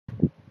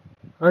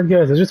Alright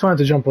guys, I just wanted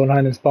to jump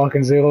online in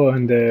Sparking Zero,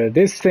 and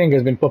this thing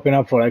has been popping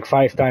up for like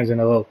 5 times in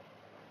a row.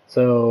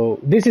 So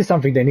this is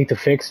something they need to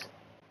fix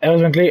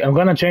urgently. I'm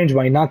gonna change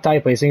my NAT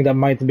type. I think that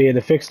might be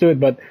the fix to it,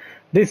 but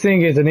this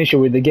thing is an issue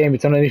with the game.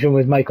 It's not an issue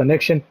with my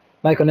connection.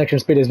 My connection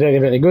speed is very,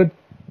 very good.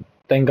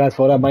 Thank God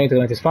for that. My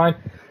internet is fine.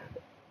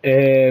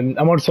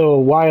 I'm also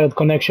wired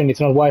connection. It's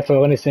not Wi-Fi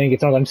or anything.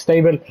 It's not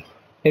unstable.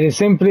 It is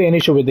simply an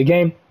issue with the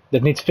game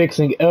that needs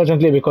fixing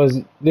urgently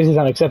because this is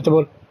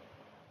unacceptable.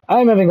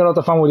 I'm having a lot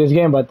of fun with this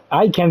game, but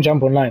I can't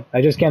jump online.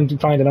 I just can't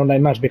find an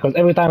online match because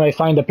every time I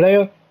find a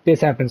player,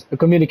 this happens. A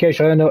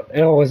communication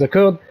error has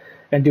occurred,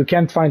 and you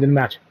can't find a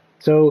match.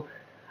 So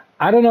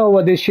I don't know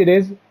what this shit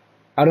is.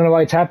 I don't know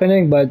why it's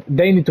happening, but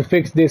they need to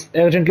fix this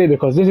urgently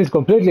because this is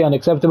completely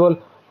unacceptable.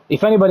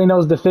 If anybody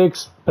knows the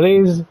fix,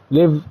 please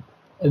leave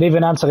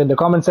an answer in the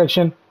comment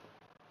section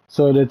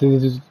so that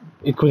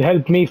it could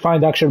help me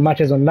find actual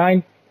matches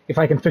online. If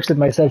I can fix it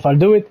myself, I'll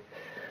do it.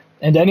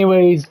 And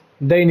anyways,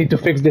 they need to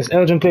fix this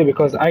urgently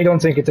because I don't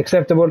think it's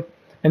acceptable.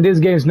 And this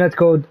game's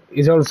netcode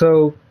is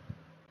also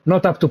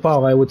not up to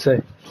par, I would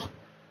say.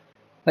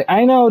 Like,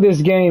 I know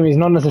this game is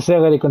not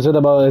necessarily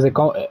considerable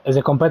as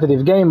a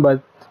competitive game,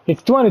 but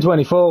it's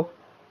 2024.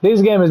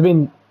 This game has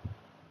been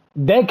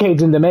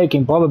decades in the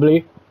making,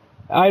 probably.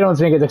 I don't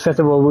think it's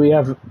acceptable. We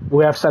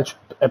have such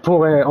a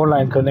poor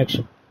online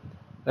connection.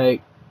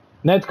 Like,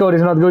 netcode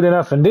is not good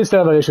enough, and this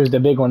server issue is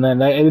the big one.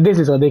 And this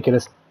is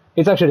ridiculous.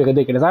 It's actually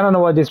ridiculous. I don't know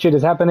why this shit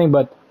is happening,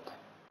 but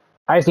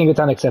I think it's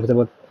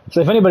unacceptable.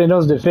 So if anybody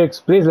knows the fix,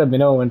 please let me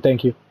know, and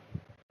thank you.